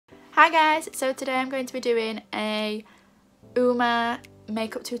Hi guys, so today I'm going to be doing a Uma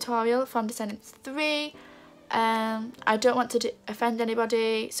makeup tutorial from Descendants 3. I don't want to offend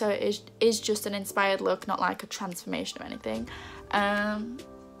anybody, so it is just an inspired look, not like a transformation or anything. Yeah,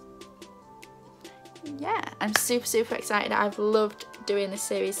 I'm super excited. I've loved doing this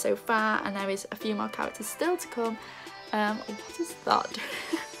series so far, and there is a few more characters still to come. What is that?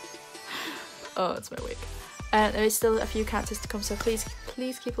 Oh, it's my wig. There is still a few characters to come, so please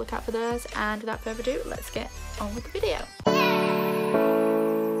keep a lookout for those, and without further ado, let's get on with the video.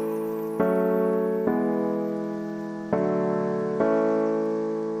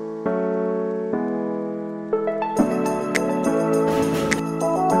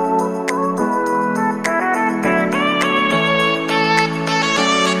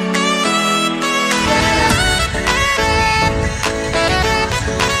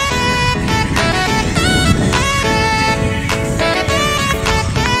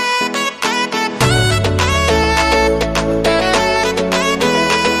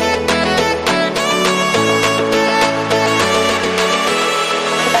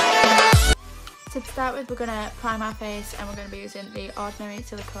 To start with, we're going to prime our face, and we're going to be using the Ordinary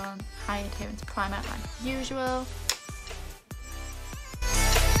Silicone High Adherence Primer like usual.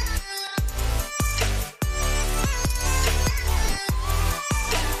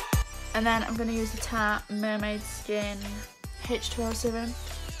 And then I'm going to use the Tarte Mermaid Skin H2O Serum.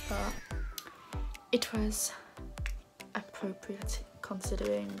 But it was appropriate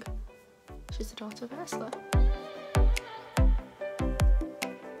considering she's the daughter of a wrestler.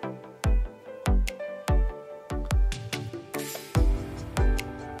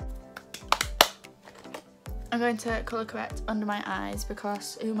 I'm going to colour correct under my eyes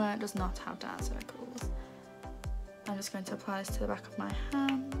because Uma does not have dark circles. I'm just going to apply this to the back of my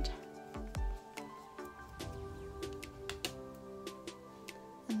hand.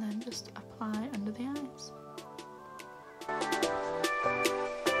 And then just apply under the eyes.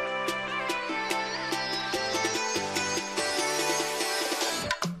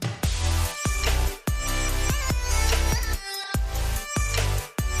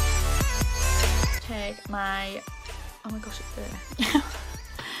 Take my, oh my gosh, it's there.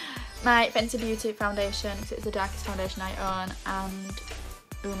 My Fenty Beauty foundation, because it's the darkest foundation I own, and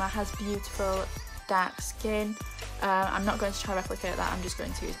Uma has beautiful dark skin. I'm not going to try to replicate that, I'm just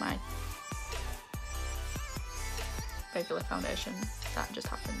going to use my regular foundation that just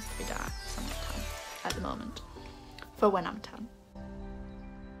happens to be dark, so I'm not tan at the moment, for when I'm tan.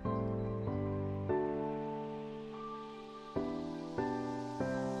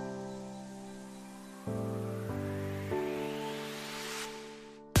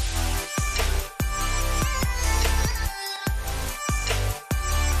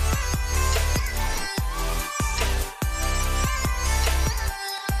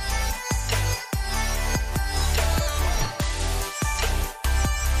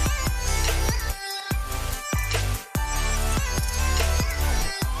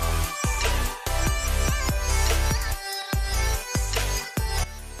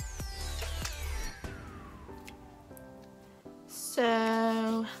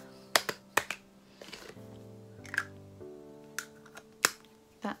 So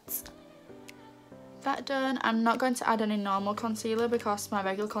that's that done. I'm not going to add any normal concealer because my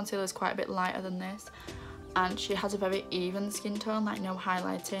regular concealer is quite a bit lighter than this, and she has a very even skin tone, like no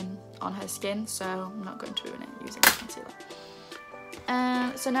highlighting on her skin, so I'm not going to ruin it using the concealer.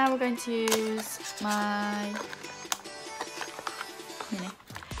 So now we're going to use my mini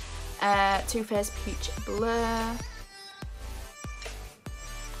Too Faced Peach Blur.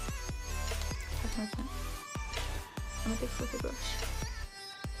 I'm a big fluffy brush.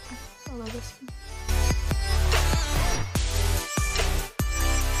 I love this one.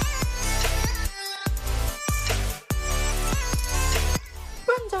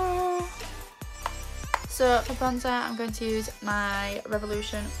 Bronzer! So for bronzer, I'm going to use my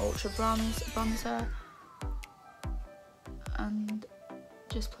Revolution Ultra Bronze bronzer and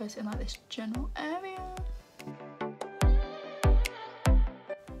just place it in like this general area.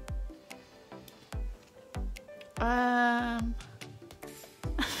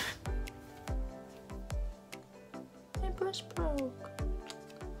 My brush broke.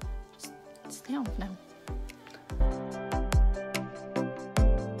 Just stay on now.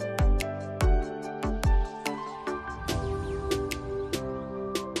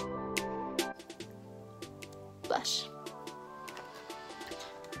 Blush.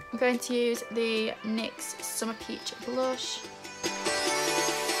 I'm going to use the NYX Summer Peach Blush.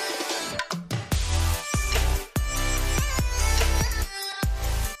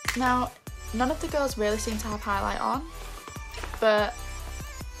 Now, none of the girls really seem to have highlight on, but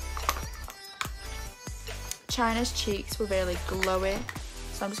China's cheeks were really glowy,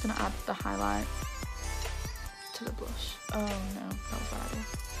 so I'm just going to add the highlight to the blush. Oh no, that was bad idea.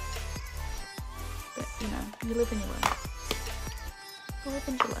 But you know, you live and you learn. You live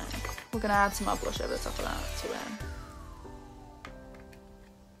and you learn. We're going to add some more blush over the top of that to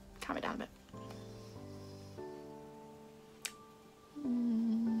calm it down a bit.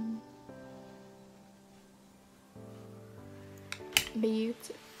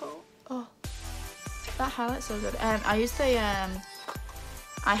 Beautiful. Oh, that highlight's so good. I used the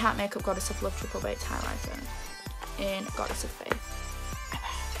I Hat Makeup Goddess of Love Triple Baked highlighter in Goddess of Faith.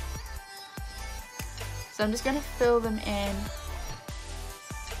 So I'm just going to fill them in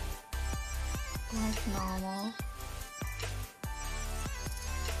like normal,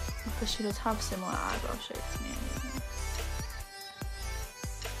 because she does have similar eyebrow shapes to me anyway.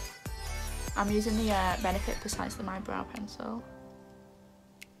 I'm using the Benefit Precisely My Brow Pencil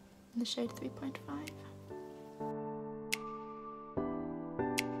in the shade 3.5.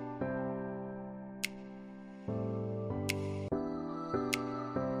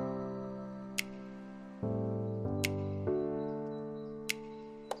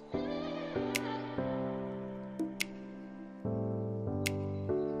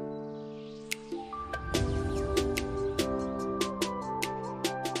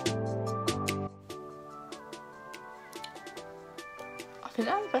 I think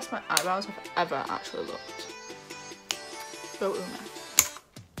that's the best my eyebrows have ever actually looked. Go Uma.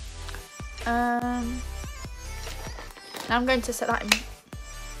 Now I'm going to set that in,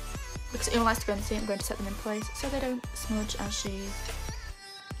 because Uma likes to go in the sea. I'm going to set them in place so they don't smudge as she's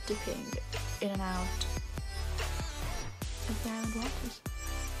dipping in and out of the island waters.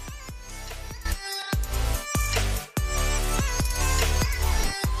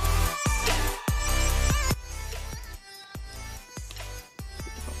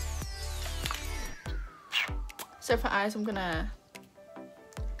 So for eyes, I'm gonna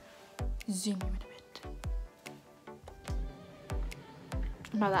zoom in a bit.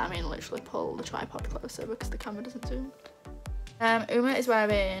 And by that I mean literally pull the tripod closer because the camera doesn't zoom. Uma is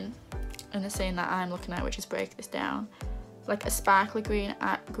wearing, in the scene that I'm looking at, which is Break This Down, like a sparkly green,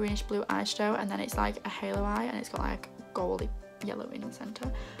 greenish blue eyeshadow, and then it's like a halo eye, and it's got like goldy yellow in the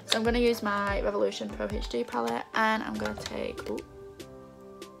centre. So I'm gonna use my Revolution Pro HD palette, and I'm gonna take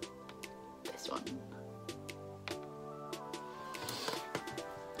this one.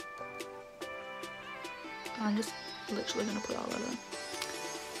 I'm just literally gonna put it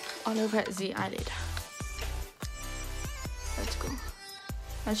all over the eyelid. Let's go.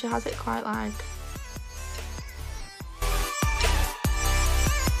 And she has it quite like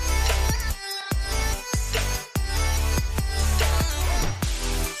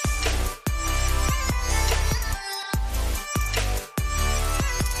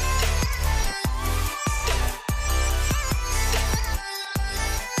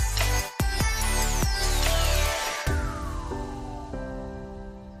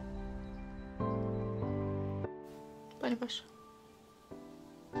bunny brush.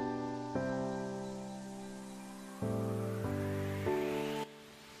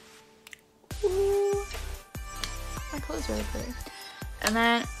 Ooh, my colour's really pretty. And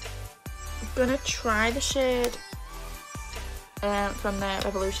then I'm gonna try the shade from the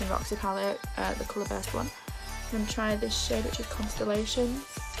Revolution Roxy palette, the Colour Burst one. I'm gonna try this shade, which is Constellations,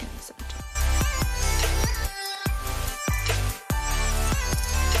 in the centre.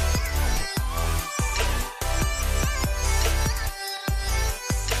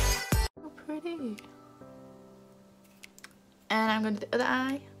 And I'm going to do the other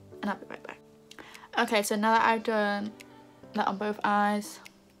eye, and I'll be right back. Okay, so now that I've done that on both eyes,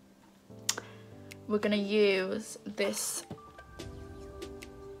 we're going to use this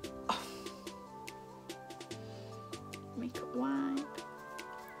makeup wipe.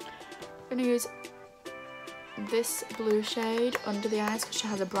 I'm going to use this blue shade under the eyes because she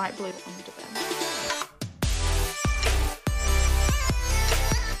has a bright blue under them.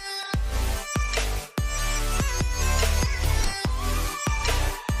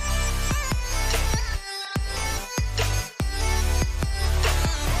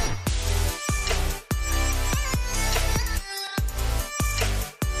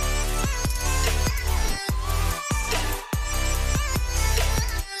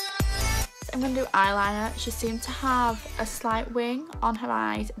 I'm going to do eyeliner. She seemed to have a slight wing on her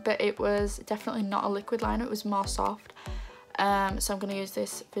eyes, but it was definitely not a liquid liner, it was more soft. So I'm going to use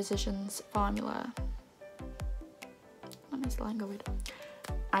this Physicians Formula. Let me line go with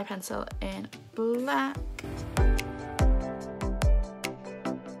eye pencil in black.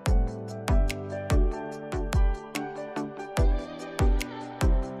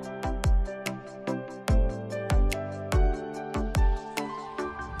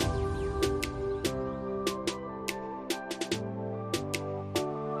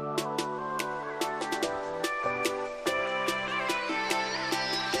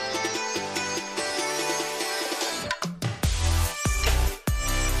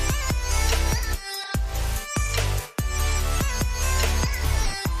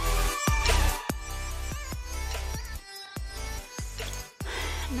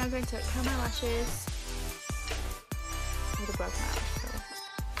 I'm now going to curl my lashes with a broken eyelash curl.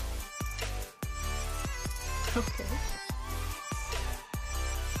 Okay.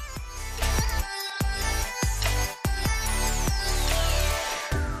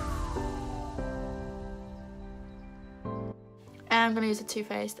 I'm going to use a Too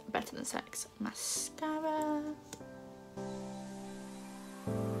Faced Better Than Sex mascara.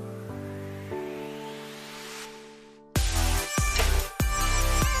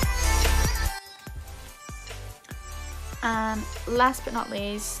 And last but not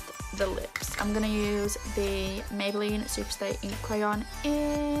least, the lips. I'm going to use the Maybelline Superstay Ink Crayon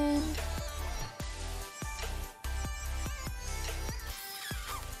in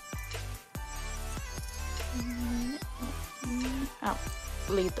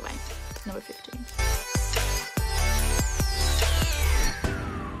Lead the Way, number 15.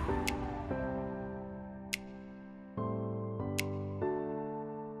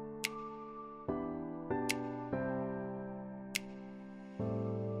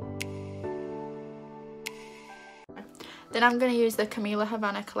 Then I'm going to use the Camila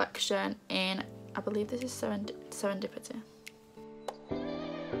Havana collection in, I believe this is Serendipity.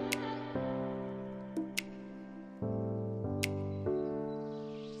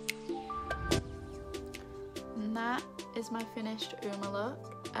 And that is my finished Uma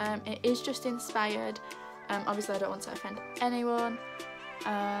look. It is just inspired. Obviously I don't want to offend anyone. But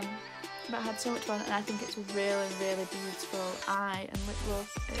I had so much fun and I think it's a really, really beautiful eye and lip look.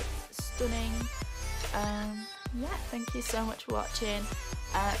 It's stunning. Yeah, thank you so much for watching.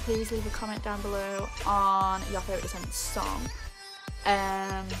 Please leave a comment down below on your favourite Descendants song.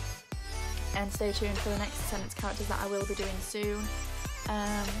 And stay tuned for the next Descendants characters that I will be doing soon.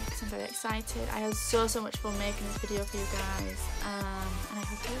 Because I'm very excited. I had so much fun making this video for you guys. And I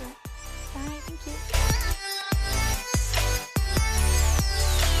hope you like it. Bye, thank you.